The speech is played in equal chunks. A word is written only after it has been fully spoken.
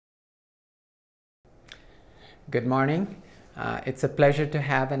Good morning. It's a pleasure to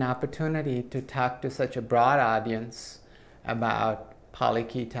have an opportunity to talk to such a broad audience about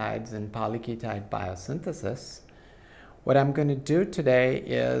polyketides and polyketide biosynthesis. What I'm going to do today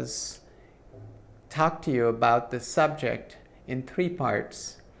is talk to you about this subject in three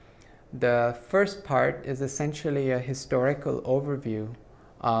parts. The first part is essentially a historical overview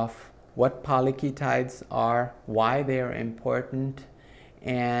of what polyketides are, why they are important,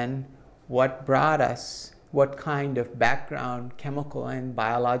 and what kind of background chemical and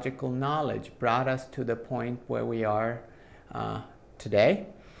biological knowledge brought us to the point where we are today.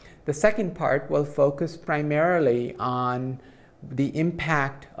 The second part will focus primarily on the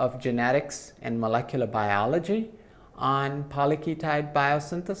impact of genetics and molecular biology on polyketide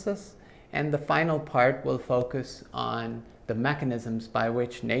biosynthesis. And the final part will focus on the mechanisms by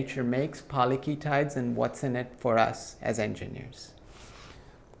which nature makes polyketides and what's in it for us as engineers.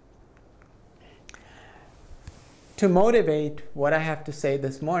 To motivate what I have to say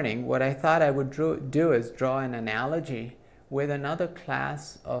this morning, what I thought I would do is draw an analogy with another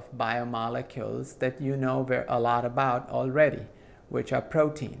class of biomolecules that you know a lot about already, which are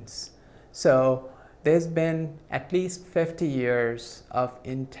proteins. So there's been at least 50 years of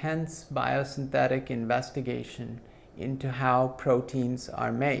intense biosynthetic investigation into how proteins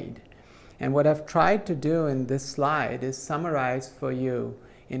are made. And what I've tried to do in this slide is summarize for you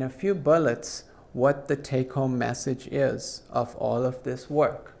in a few bullets what the take-home message is of all of this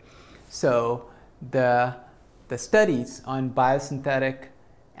work. So the studies on biosynthetic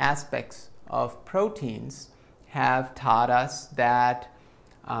aspects of proteins have taught us that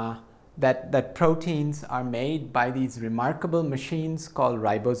that proteins are made by these remarkable machines called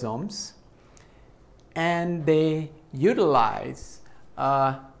ribosomes, and they utilize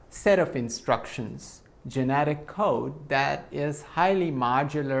a set of instructions, genetic code, that is highly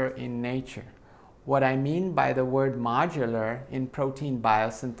modular in nature. What I mean by the word modular in protein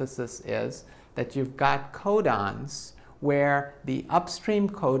biosynthesis is that you've got codons where the upstream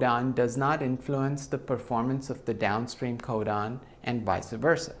codon does not influence the performance of the downstream codon and vice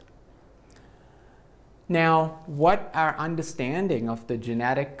versa. Now, what our understanding of the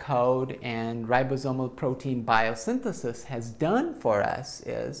genetic code and ribosomal protein biosynthesis has done for us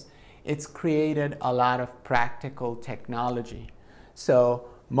is it's created a lot of practical technology. So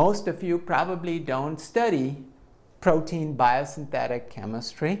most of you probably don't study protein biosynthetic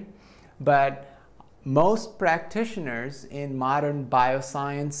chemistry, but most practitioners in modern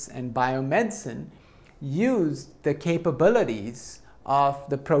bioscience and biomedicine use the capabilities of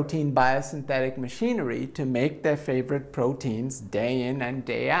the protein biosynthetic machinery to make their favorite proteins day in and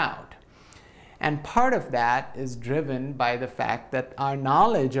day out. And part of that is driven by the fact that our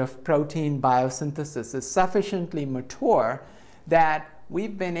knowledge of protein biosynthesis is sufficiently mature that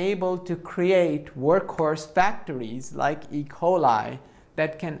we've been able to create workhorse factories like E. coli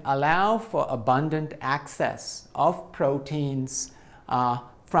that can allow for abundant access of proteins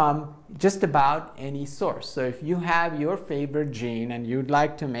from just about any source. So if you have your favorite gene and you'd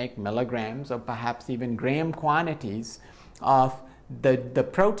like to make milligrams or perhaps even gram quantities of the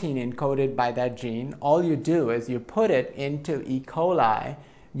protein encoded by that gene, all you do is you put it into E. coli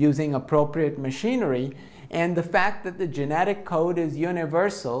using appropriate machinery, and the fact that the genetic code is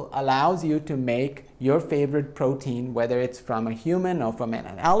universal allows you to make your favorite protein, whether it's from a human or from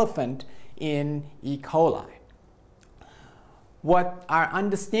an elephant, in E. coli. What our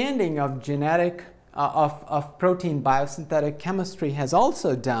understanding of of protein biosynthetic chemistry has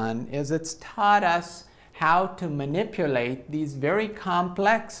also done is it's taught us how to manipulate these very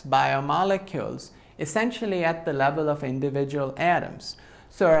complex biomolecules, essentially at the level of individual atoms.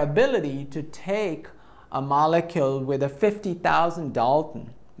 So our ability to take a molecule with a 50,000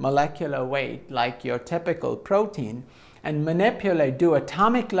 Dalton molecular weight, like your typical protein, and manipulate, do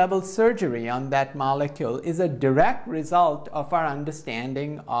atomic level surgery on that molecule is a direct result of our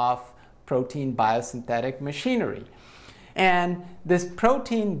understanding of protein biosynthetic machinery. And this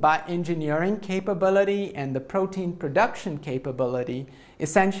protein engineering capability and the protein production capability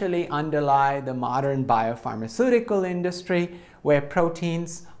essentially underlie the modern biopharmaceutical industry, where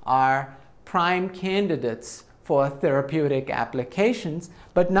proteins are prime candidates for therapeutic applications,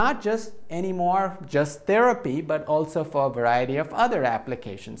 but not just anymore just therapy, but also for a variety of other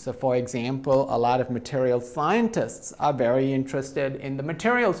applications. So for example, a lot of material scientists are very interested in the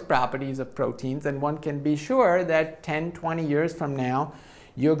materials properties of proteins, and one can be sure that 10, 20 years from now,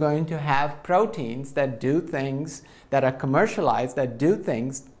 you're going to have proteins that do things, that are commercialized, that do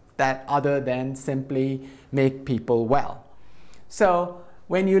things that other than simply make people well. So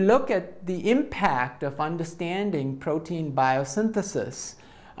when you look at the impact of understanding protein biosynthesis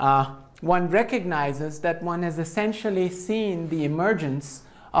one recognizes that one has essentially seen the emergence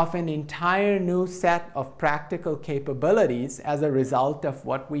of an entire new set of practical capabilities as a result of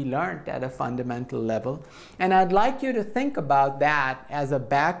what we learned at a fundamental level. And I'd like you to think about that as a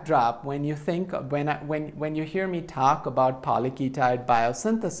backdrop when you when you hear me talk about polyketide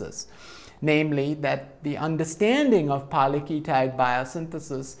biosynthesis. Namely, that the understanding of polyketide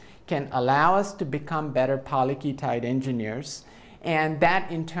biosynthesis can allow us to become better polyketide engineers, and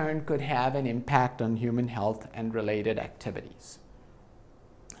that in turn could have an impact on human health and related activities.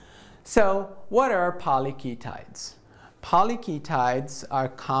 So, what are polyketides? Polyketides are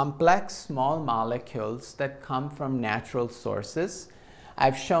complex small molecules that come from natural sources.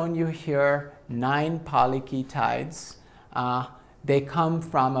 I've shown you here 9 polyketides. They come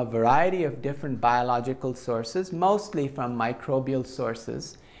from a variety of different biological sources, mostly from microbial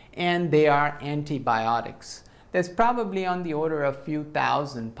sources, and they are antibiotics. There's probably on the order of a few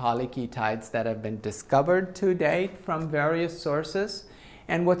thousand polyketides that have been discovered to date from various sources.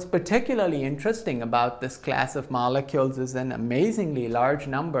 And what's particularly interesting about this class of molecules is an amazingly large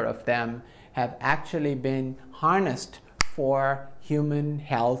number of them have actually been harnessed for human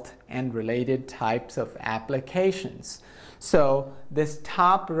health and related types of applications. So this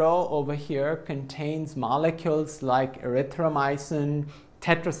top row over here contains molecules like erythromycin,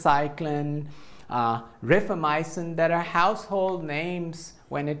 tetracycline, rifamycin that are household names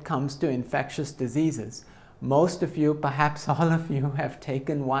when it comes to infectious diseases. Most of you, perhaps all of you, have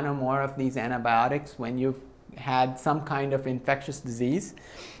taken one or more of these antibiotics when you've had some kind of infectious disease.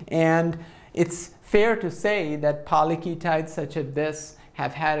 And it's fair to say that polyketides such as this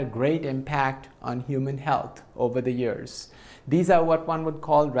have had a great impact on human health over the years. These are what one would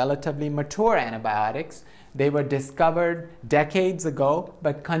call relatively mature antibiotics. They were discovered decades ago,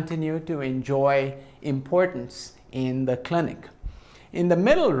 but continue to enjoy importance in the clinic. In the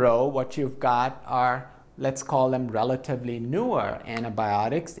middle row, what you've got are, let's call them relatively newer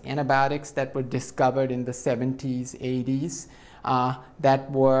antibiotics, antibiotics that were discovered in the 70s, 80s,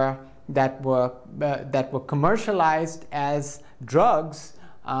 that were commercialized as drugs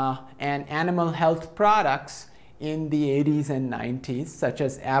and animal health products in the 80s and 90s, such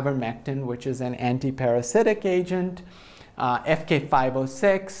as ivermectin, which is an antiparasitic agent,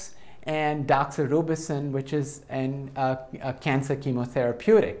 FK506, and doxorubicin, which is a cancer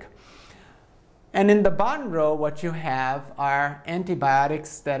chemotherapeutic. And in the bottom row, what you have are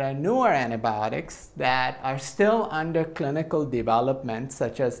antibiotics that are newer antibiotics that are still under clinical development,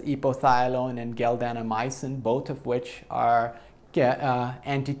 such as ipothiolone and galdanomycin, both of which are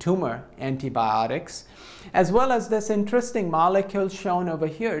anti-tumor antibiotics, as well as this interesting molecule shown over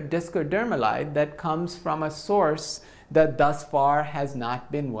here, discodermalide, that comes from a source that thus far has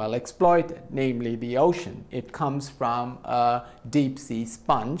not been well exploited, namely the ocean. It comes from a deep sea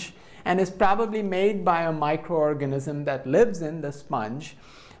sponge and is probably made by a microorganism that lives in the sponge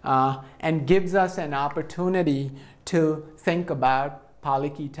and gives us an opportunity to think about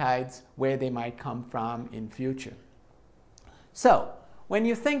polyketides, where they might come from in future. So, when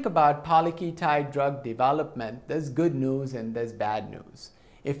you think about polyketide drug development, there's good news and there's bad news.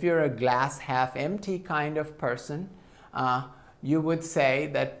 If you're a glass half empty kind of person, you would say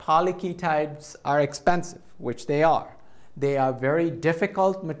that polyketides are expensive, which they are. They are very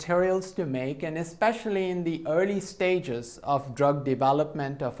difficult materials to make, and especially in the early stages of drug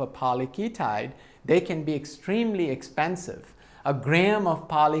development of a polyketide, they can be extremely expensive. A gram of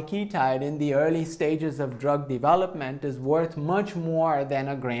polyketide in the early stages of drug development is worth much more than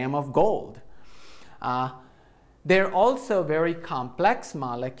a gram of gold. They're also very complex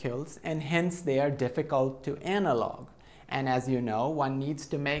molecules, and hence they are difficult to analog. And as you know, one needs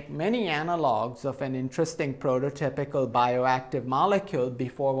to make many analogs of an interesting prototypical bioactive molecule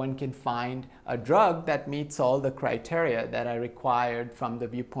before one can find a drug that meets all the criteria that are required from the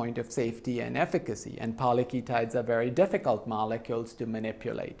viewpoint of safety and efficacy. And polyketides are very difficult molecules to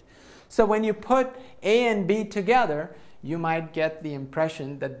manipulate. So when you put A and B together, you might get the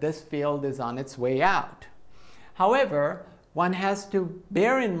impression that this field is on its way out. However, one has to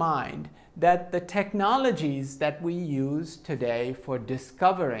bear in mind that the technologies that we use today for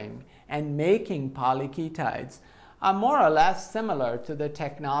discovering and making polyketides are more or less similar to the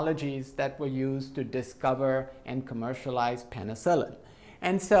technologies that were used to discover and commercialize penicillin.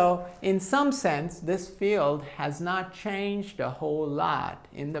 And so, in some sense, this field has not changed a whole lot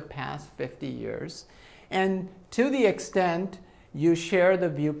in the past 50 years. And to the extent you share the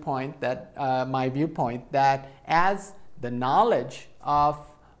viewpoint that, my viewpoint, that as the knowledge of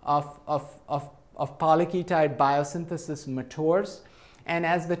polyketide biosynthesis matures, and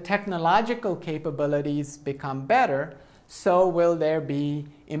as the technological capabilities become better, so will there be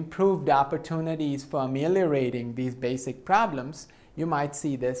improved opportunities for ameliorating these basic problems. You might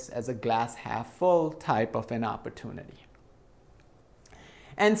see this as a glass half full type of an opportunity.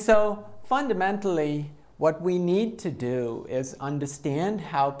 And so fundamentally, what we need to do is understand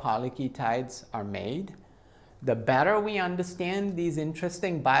how polyketides are made. The better we understand these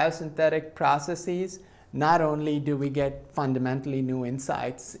interesting biosynthetic processes, not only do we get fundamentally new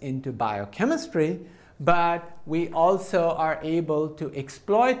insights into biochemistry, but we also are able to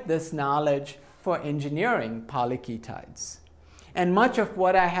exploit this knowledge for engineering polyketides. And much of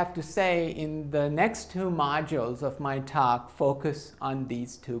what I have to say in the next two modules of my talk focus on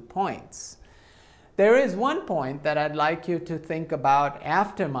these 2 points. There is one point that I'd like you to think about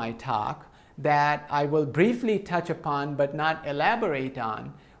after my talk that I will briefly touch upon but not elaborate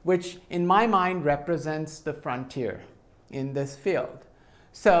on, which in my mind represents the frontier in this field.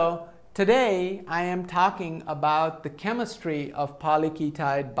 So today I am talking about the chemistry of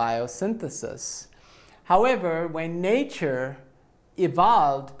polyketide biosynthesis. However, when nature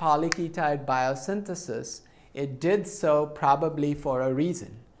evolved polyketide biosynthesis, it did so probably for a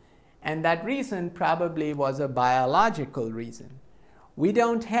reason. And that reason probably was a biological reason. We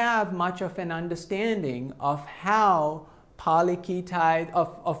don't have much of an understanding of how polyketide,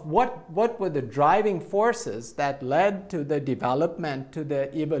 of what were the driving forces that led to the development, to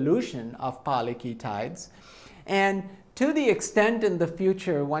the evolution of polyketides. And to the extent in the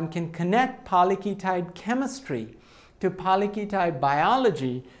future one can connect polyketide chemistry to polyketide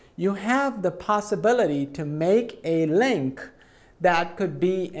biology, you have the possibility to make a link that could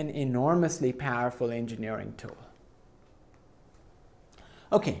be an enormously powerful engineering tool.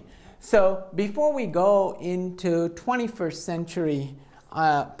 Okay, so before we go into 21st century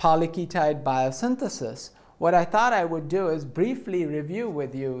polyketide biosynthesis, what I thought I would do is briefly review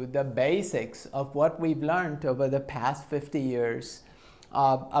with you the basics of what we've learned over the past 50 years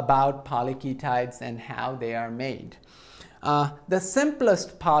about polyketides and how they are made. The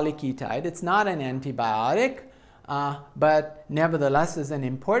simplest polyketide, it's not an antibiotic, but nevertheless is an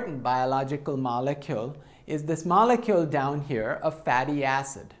important biological molecule, is this molecule down here, a fatty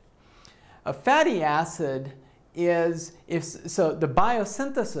acid. A fatty acid is, so the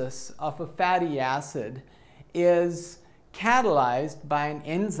biosynthesis of a fatty acid is catalyzed by an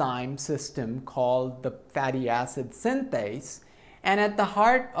enzyme system called the fatty acid synthase. And at the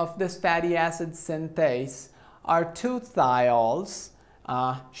heart of this fatty acid synthase are 2 thiols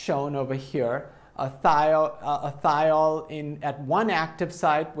shown over here. A thiol at one active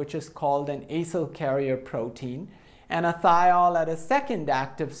site, which is called an acyl carrier protein, and a thiol at a second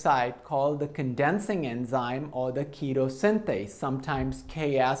active site called the condensing enzyme or the ketosynthase, sometimes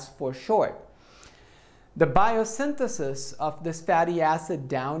KS for short. The biosynthesis of this fatty acid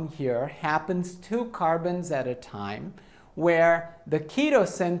down here happens 2 carbons at a time, where the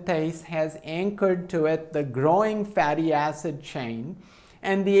ketosynthase has anchored to it the growing fatty acid chain,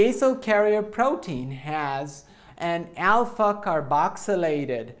 and the acyl carrier protein has an alpha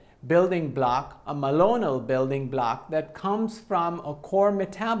carboxylated building block, a malonyl building block that comes from a core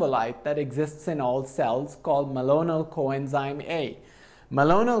metabolite that exists in all cells called malonyl coenzyme A.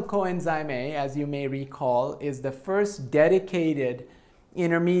 Malonyl coenzyme A, as you may recall, is the first dedicated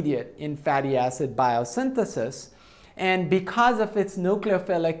intermediate in fatty acid biosynthesis, and because of its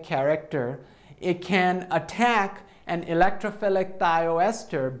nucleophilic character, it can attack an electrophilic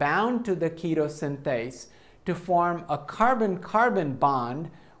thioester bound to the ketosynthase to form a carbon-carbon bond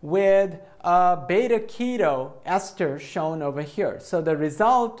with a beta-keto ester shown over here. So the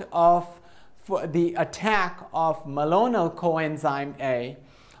result of the attack of malonyl coenzyme A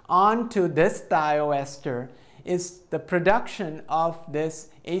onto this thioester is the production of this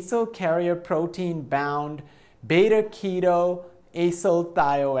acyl carrier protein bound beta-keto acyl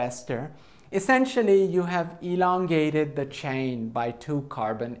thioester. Essentially, you have elongated the chain by 2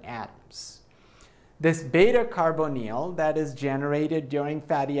 carbon atoms. This beta carbonyl that is generated during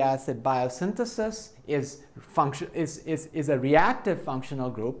fatty acid biosynthesis is a reactive functional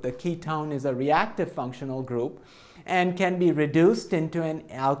group. The ketone is a reactive functional group and can be reduced into an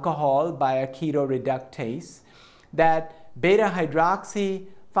alcohol by a ketoreductase. That beta hydroxy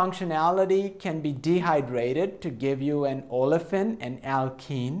functionality can be dehydrated to give you an olefin, an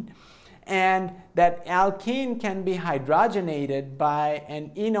alkene. And that alkene can be hydrogenated by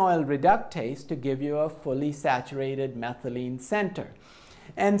an enol reductase to give you a fully saturated methylene center.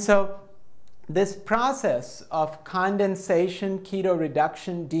 And so this process of condensation,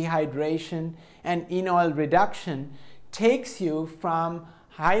 ketoreduction, dehydration, and enol reduction takes you from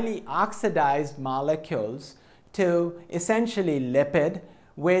highly oxidized molecules to essentially lipid,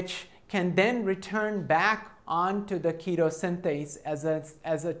 which can then return back onto the ketosynthase as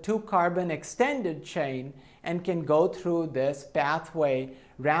a 2-carbon extended chain and can go through this pathway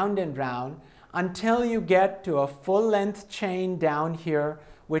round and round until you get to a full-length chain down here,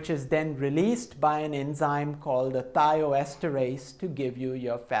 which is then released by an enzyme called a thioesterase to give you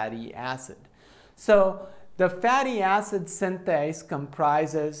your fatty acid. So the fatty acid synthase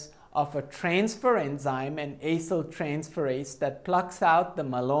comprises of a transfer enzyme, an acyltransferase, that plucks out the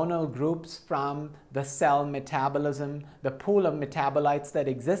malonyl groups from the cell metabolism, the pool of metabolites that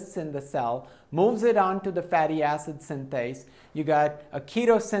exists in the cell, moves it onto the fatty acid synthase. You got a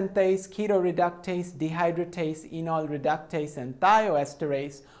ketosynthase, ketoreductase, dehydratase, enol reductase, and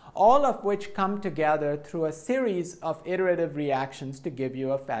thioesterase, all of which come together through a series of iterative reactions to give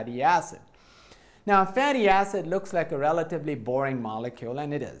you a fatty acid. Now, a fatty acid looks like a relatively boring molecule,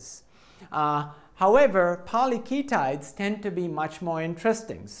 and it is. However, polyketides tend to be much more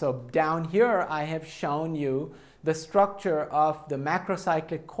interesting. So down here, I have shown you the structure of the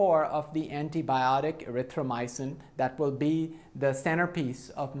macrocyclic core of the antibiotic erythromycin. That will be the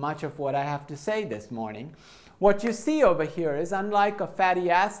centerpiece of much of what I have to say this morning. What you see over here is, unlike a fatty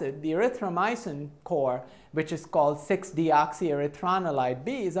acid, the erythromycin core, which is called 6-deoxyerythronolide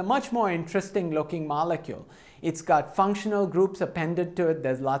B, is a much more interesting looking molecule. It's got functional groups appended to it.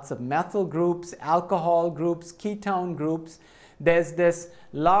 There's lots of methyl groups, alcohol groups, ketone groups. There's this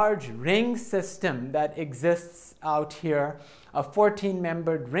large ring system that exists out here, a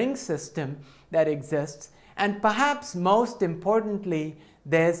 14-membered ring system that exists. And perhaps most importantly,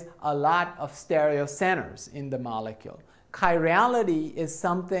 there's a lot of stereocenters in the molecule. Chirality is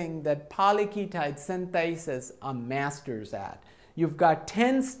something that polyketide synthases are masters at. You've got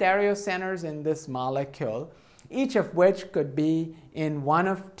 10 stereocenters in this molecule, each of which could be in one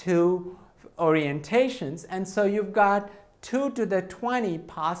of 2 orientations. And so you've got 2 to the 20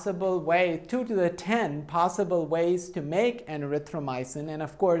 possible ways, 2 to the 10 possible ways to make an erythromycin. And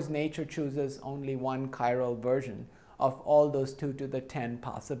of course, nature chooses only one chiral version of all those 2 to the 10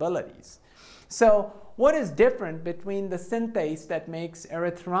 possibilities. So what is different between the synthase that makes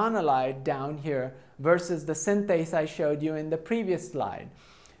erythronolide down here versus the synthase I showed you in the previous slide?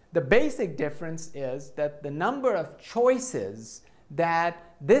 The basic difference is that the number of choices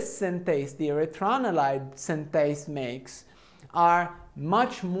that this synthase, the erythronolide synthase, makes are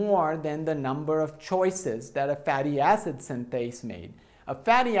much more than the number of choices that a fatty acid synthase made. A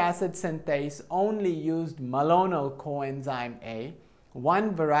fatty acid synthase only used malonyl coenzyme A,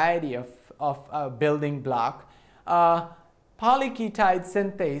 one variety of a building block. Polyketide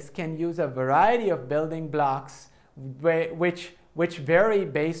synthase can use a variety of building blocks which vary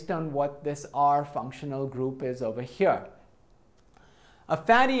based on what this R functional group is over here. A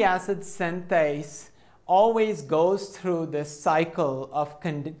fatty acid synthase always goes through this cycle of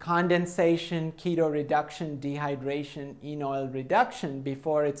condensation, ketoreduction, dehydration, enol reduction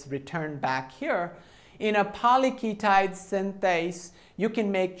before it's returned back here. In a polyketide synthase, you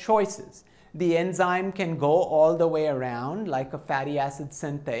can make choices. The enzyme can go all the way around like a fatty acid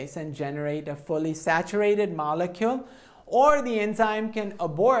synthase and generate a fully saturated molecule, or the enzyme can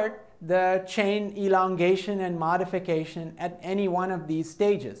abort the chain elongation and modification at any one of these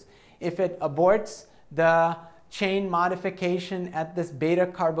stages. If it aborts the chain modification at this beta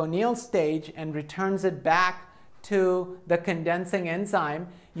carbonyl stage and returns it back to the condensing enzyme,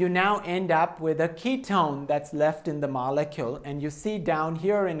 you now end up with a ketone that's left in the molecule. And you see down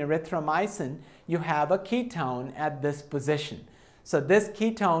here in erythromycin, you have a ketone at this position. So this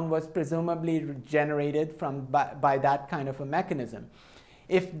ketone was presumably generated by that kind of a mechanism.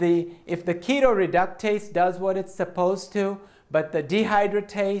 If the ketoreductase does what it's supposed to, but the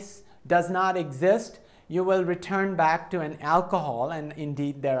dehydratase does not exist, you will return back to an alcohol, and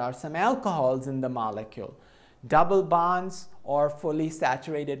indeed there are some alcohols in the molecule. Double bonds or fully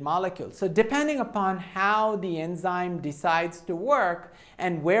saturated molecules. So depending upon how the enzyme decides to work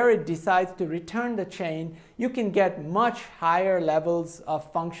and where it decides to return the chain, you can get much higher levels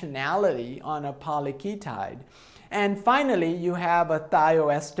of functionality on a polyketide. And finally, you have a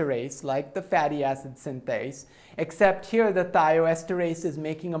thioesterase like the fatty acid synthase, except here the thioesterase is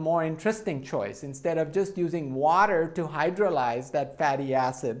making a more interesting choice. Instead of just using water to hydrolyze that fatty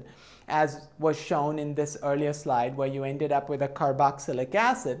acid, as was shown in this earlier slide where you ended up with a carboxylic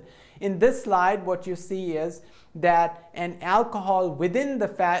acid, in this slide what you see is that an alcohol within the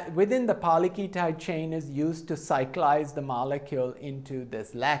polyketide chain is used to cyclize the molecule into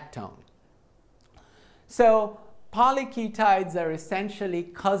this lactone. So polyketides are essentially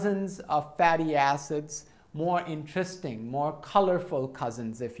cousins of fatty acids, more interesting, more colorful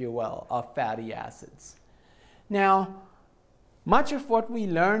cousins, if you will, of fatty acids. Now, Much of what we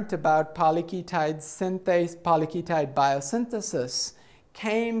learned about polyketide synthase, polyketide biosynthesis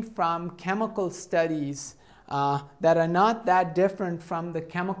came from chemical studies that are not that different from the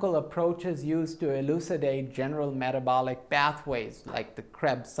chemical approaches used to elucidate general metabolic pathways like the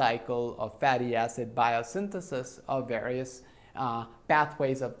Krebs cycle or fatty acid biosynthesis or various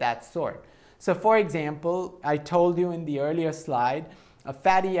pathways of that sort. So for example, I told you in the earlier slide, a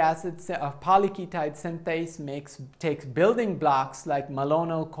fatty acid, a polyketide synthase takes building blocks like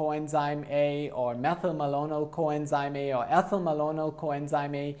malonyl coenzyme A or methylmalonyl coenzyme A or ethylmalonyl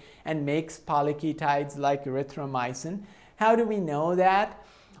coenzyme A and makes polyketides like erythromycin. How do we know that?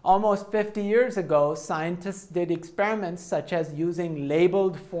 Almost 50 years ago, scientists did experiments such as using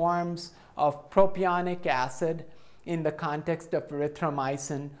labeled forms of propionic acid in the context of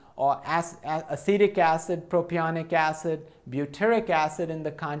erythromycin, or acetic acid, propionic acid, butyric acid in the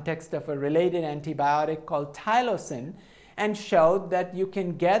context of a related antibiotic called tylosin, and showed that you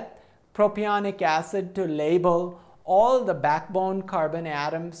can get propionic acid to label all the backbone carbon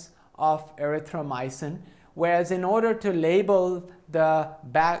atoms of erythromycin, whereas in order to label the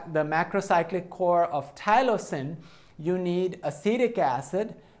macrocyclic core of tylosin, you need acetic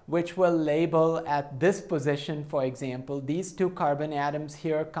acid, which will label at this position, for example. These two carbon atoms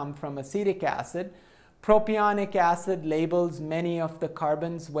here come from acetic acid. Propionic acid labels many of the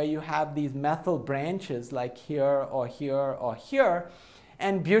carbons where you have these methyl branches like here or here or here.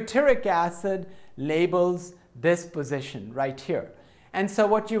 And butyric acid labels this position right here. And so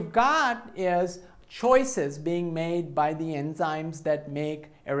what you've got is choices being made by the enzymes that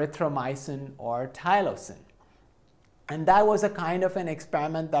make erythromycin or tylosin. And that was a kind of an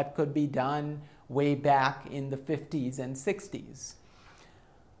experiment that could be done way back in the 50s and 60s.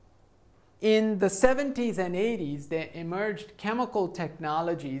 In the 70s and 80s, there emerged chemical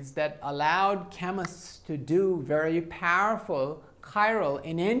technologies that allowed chemists to do very powerful chiral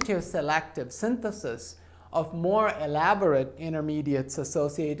enantioselective synthesis of more elaborate intermediates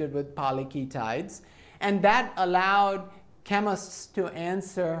associated with polyketides. And that allowed chemists to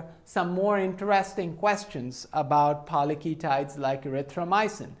answer some more interesting questions about polyketides like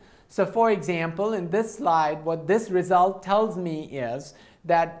erythromycin. So for example, in this slide, what this result tells me is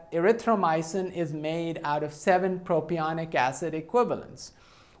that erythromycin is made out of 7 propionic acid equivalents.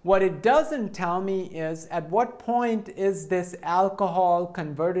 What it doesn't tell me is at what point is this alcohol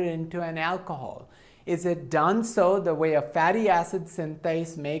converted into an alcohol? Is it done so the way a fatty acid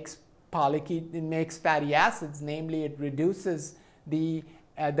synthase makes fatty acids, namely it reduces the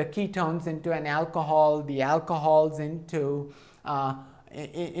ketones into an alcohol, the alcohols into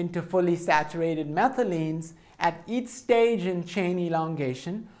fully saturated methylenes at each stage in chain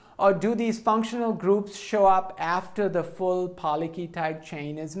elongation? Or do these functional groups show up after the full polyketide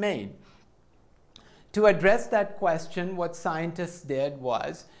chain is made? To address that question, what scientists did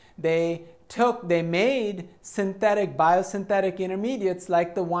was they made biosynthetic intermediates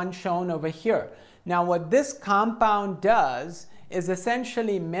like the one shown over here. Now what this compound does is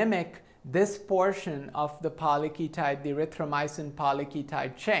essentially mimic this portion of the polyketide, the erythromycin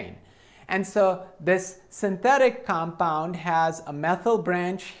polyketide chain. And so this synthetic compound has a methyl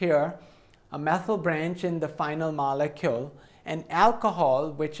branch here, a methyl branch in the final molecule, an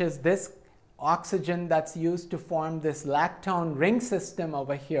alcohol, which is this oxygen that's used to form this lactone ring system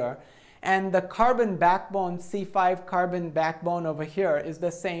over here, and the carbon backbone, C5 carbon backbone over here is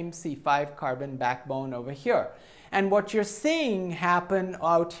the same C5 carbon backbone over here. And what you're seeing happen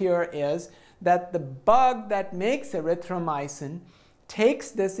out here is that the bug that makes erythromycin takes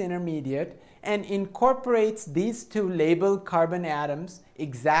this intermediate and incorporates these two labeled carbon atoms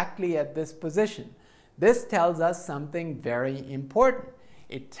exactly at this position. This tells us something very important.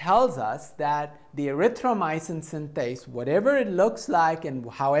 It tells us that the erythromycin synthase, whatever it looks like and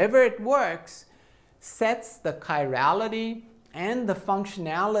however it works, sets the chirality and the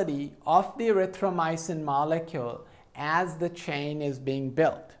functionality of the erythromycin molecule as the chain is being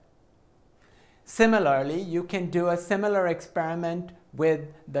built. Similarly, you can do a similar experiment with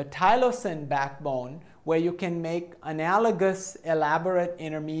the tylosin backbone, where you can make analogous elaborate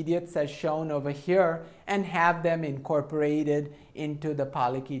intermediates as shown over here and have them incorporated into the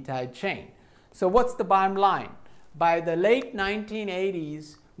polyketide chain. So what's the bottom line? By the late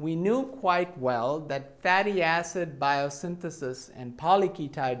 1980s, we knew quite well that fatty acid biosynthesis and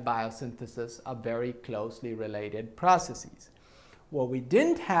polyketide biosynthesis are very closely related processes. What we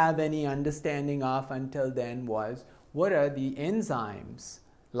didn't have any understanding of until then was what are the enzymes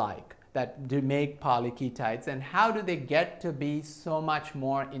like that do make polyketides, and how do they get to be so much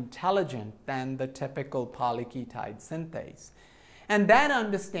more intelligent than the typical polyketide synthase? And that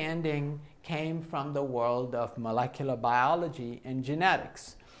understanding came from the world of molecular biology and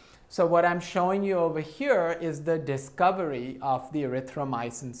genetics. So what I'm showing you over here is the discovery of the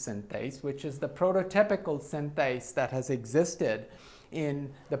erythromycin synthase, which is the prototypical synthase that has existed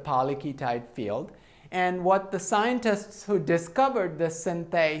in the polyketide field. And what the scientists who discovered this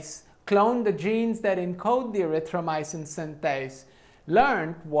synthase, cloned the genes that encode the erythromycin synthase,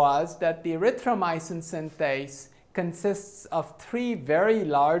 learned was that the erythromycin synthase consists of 3 very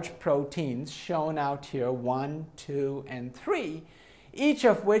large proteins shown out here, 1, 2, and 3, each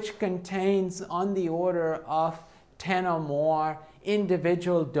of which contains on the order of 10 or more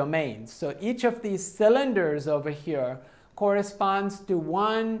individual domains. So each of these cylinders over here corresponds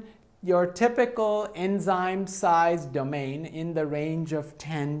to your typical enzyme size domain in the range of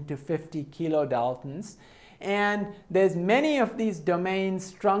 10 to 50 kilodaltons. And there's many of these domains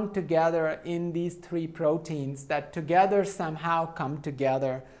strung together in these 3 proteins that together somehow come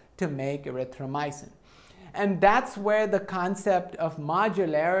together to make erythromycin. And that's where the concept of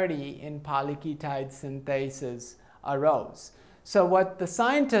modularity in polyketide synthesis arose. So what the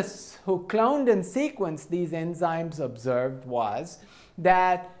scientists who cloned and sequenced these enzymes observed was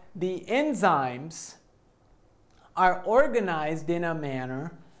that the enzymes are organized in a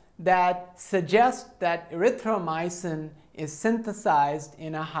manner that suggests that erythromycin is synthesized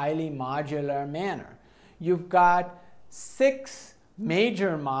in a highly modular manner. You've got 6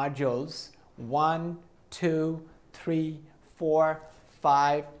 major modules, 1, 2, 3, 4,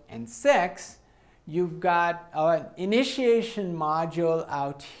 5, and 6. You've got an initiation module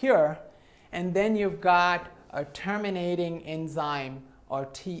out here, and then you've got a terminating enzyme, or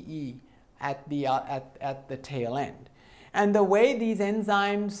TE, at the tail end. And the way these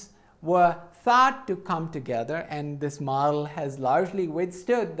enzymes were thought to come together, and this model has largely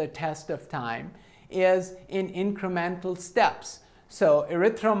withstood the test of time, is in incremental steps. So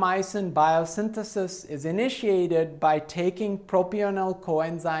erythromycin biosynthesis is initiated by taking propionyl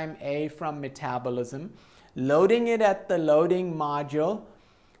coenzyme A from metabolism, loading it at the loading module,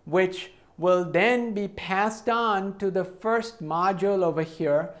 which will then be passed on to the first module over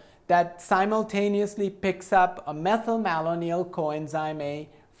here that simultaneously picks up a methylmalonyl coenzyme A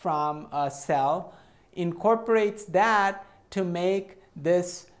from a cell, incorporates that to make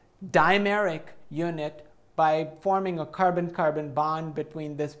this dimeric unit by forming a carbon-carbon bond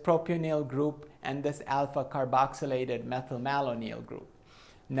between this propionyl group and this alpha carboxylated methylmalonyl group.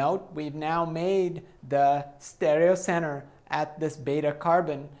 Note, we've now made the stereocenter at this beta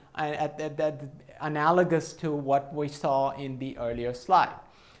carbon analogous to what we saw in the earlier slide.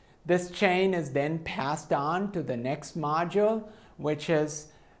 This chain is then passed on to the next module, which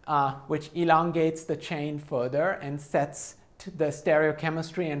elongates the chain further and sets the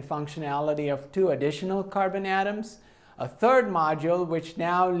stereochemistry and functionality of 2 additional carbon atoms. A third module, which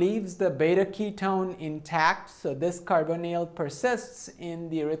now leaves the beta ketone intact, so this carbonyl persists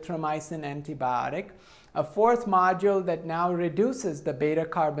in the erythromycin antibiotic. A fourth module that now reduces the beta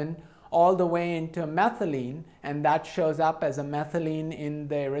carbon all the way into methylene, and that shows up as a methylene in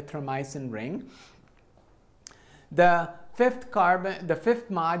the erythromycin ring. The fifth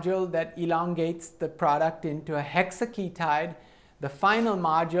module that elongates the product into a hexaketide, the final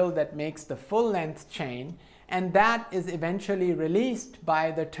module that makes the full-length chain, and that is eventually released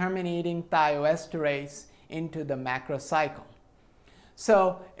by the terminating thioesterase into the macrocycle.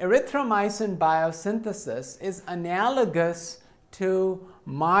 So erythromycin biosynthesis is analogous to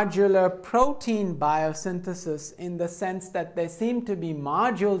modular protein biosynthesis in the sense that they seem to be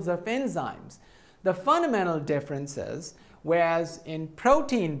modules of enzymes. The fundamental difference is, whereas in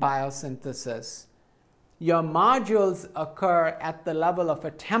protein biosynthesis, your modules occur at the level of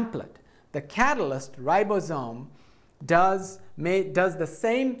a template. The catalyst, ribosome, does the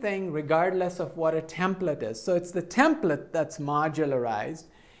same thing regardless of what a template is. So it's the template that's modularized.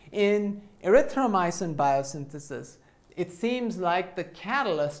 In erythromycin biosynthesis, it seems like the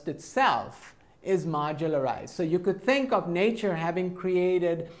catalyst itself is modularized. So you could think of nature having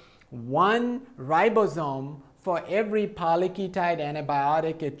created one ribosome for every polyketide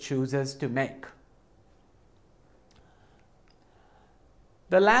antibiotic it chooses to make.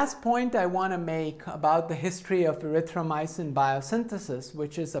 The last point I want to make about the history of erythromycin biosynthesis,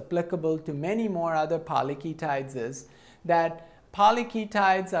 which is applicable to many more other polyketides, is that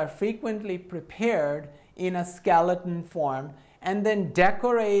polyketides are frequently prepared in a skeleton form and then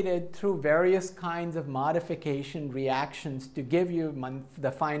decorated through various kinds of modification reactions to give you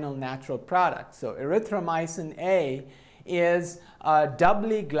the final natural product. So erythromycin A is a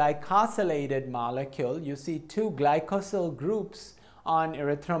doubly glycosylated molecule. You see 2 glycosyl groups on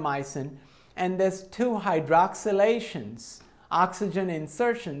erythromycin, and there's 2 hydroxylations oxygen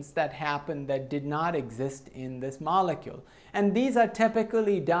insertions that happen that did not exist in this molecule. And these are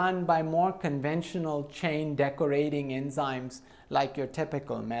typically done by more conventional chain decorating enzymes like your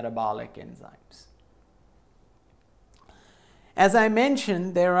typical metabolic enzymes. As I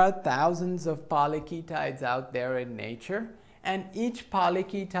mentioned, there are thousands of polyketides out there in nature, and each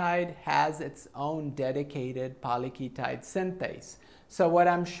polyketide has its own dedicated polyketide synthase. So what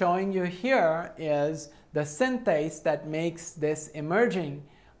I'm showing you here is the synthase that makes this emerging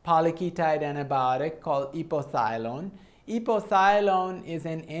polyketide antibiotic called ipothiolone. Ipothiolone is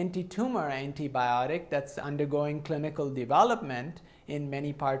an anti-tumor antibiotic that's undergoing clinical development in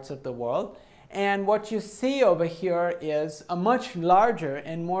many parts of the world. And what you see over here is a much larger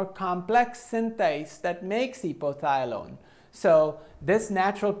and more complex synthase that makes ipothiolone. So this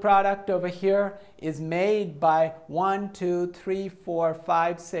natural product over here is made by 1, 2, 3, 4,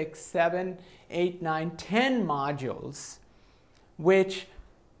 5, 6, 7, 8, 9, 10 modules, which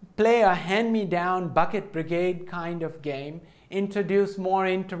play a hand-me-down bucket brigade kind of game, introduce more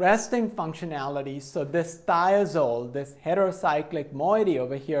interesting functionalities. So this thiazole, this heterocyclic moiety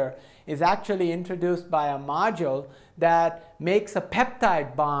over here, is actually introduced by a module that makes a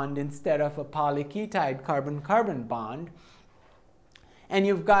peptide bond instead of a polyketide carbon-carbon bond. And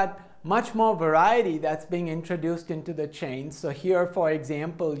you've got much more variety that's being introduced into the chain. So here, for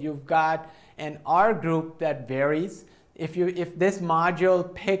example, you've got an R group that varies. If this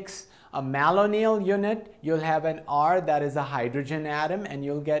module picks a malonyl unit, you'll have an R that is a hydrogen atom, and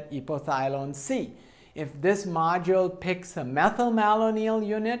you'll get ipothiolone C. If this module picks a methylmalonyl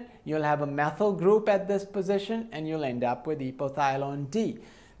unit, you'll have a methyl group at this position, and you'll end up with ipothiolone D.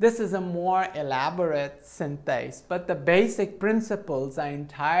 This is a more elaborate synthase, but the basic principles are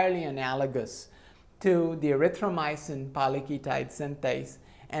entirely analogous to the erythromycin polyketide synthase,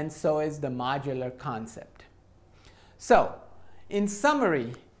 and so is the modular concept. So, in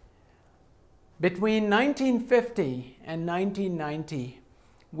summary, between 1950 and 1990,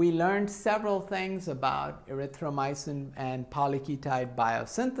 we learned several things about erythromycin and polyketide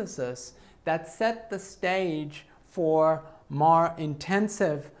biosynthesis that set the stage for more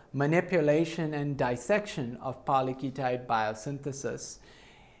intensive manipulation and dissection of polyketide biosynthesis.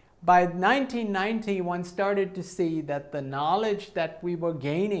 By 1990, one started to see that the knowledge that we were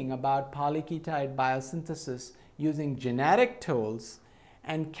gaining about polyketide biosynthesis using genetic tools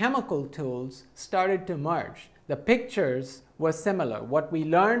and chemical tools started to merge. The pictures were similar. What we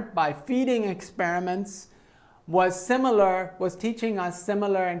learned by feeding experiments was teaching us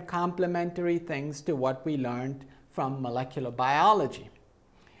similar and complementary things to what we learned from molecular biology.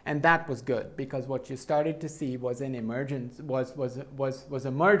 And that was good, because what you started to see was an emergence, was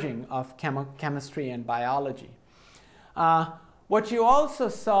a merging of chemistry and biology. What you also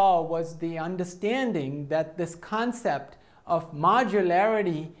saw was the understanding that this concept of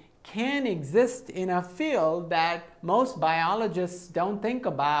modularity can exist in a field that most biologists don't think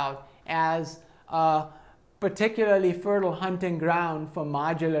about as a particularly fertile hunting ground for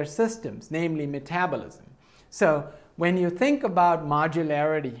modular systems, namely metabolism. So when you think about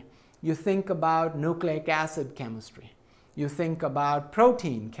modularity, you think about nucleic acid chemistry. You think about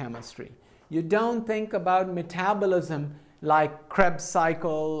protein chemistry. You don't think about metabolism like Krebs cycle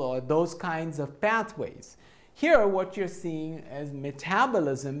or those kinds of pathways. Here, what you're seeing is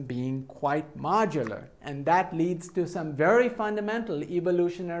metabolism being quite modular, and that leads to some very fundamental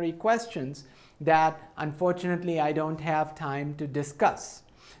evolutionary questions that, unfortunately, I don't have time to discuss.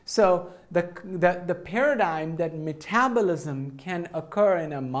 So the paradigm that metabolism can occur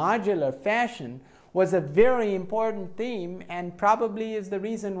in a modular fashion was a very important theme, and probably is the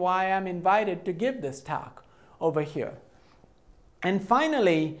reason why I'm invited to give this talk over here. And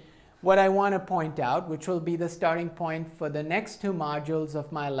finally, what I want to point out, which will be the starting point for the next two modules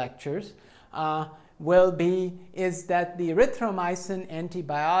of my lectures, is that the erythromycin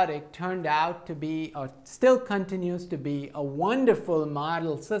antibiotic turned out to be, or still continues to be, a wonderful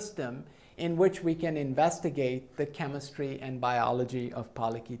model system in which we can investigate the chemistry and biology of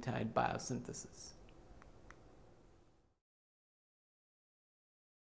polyketide biosynthesis.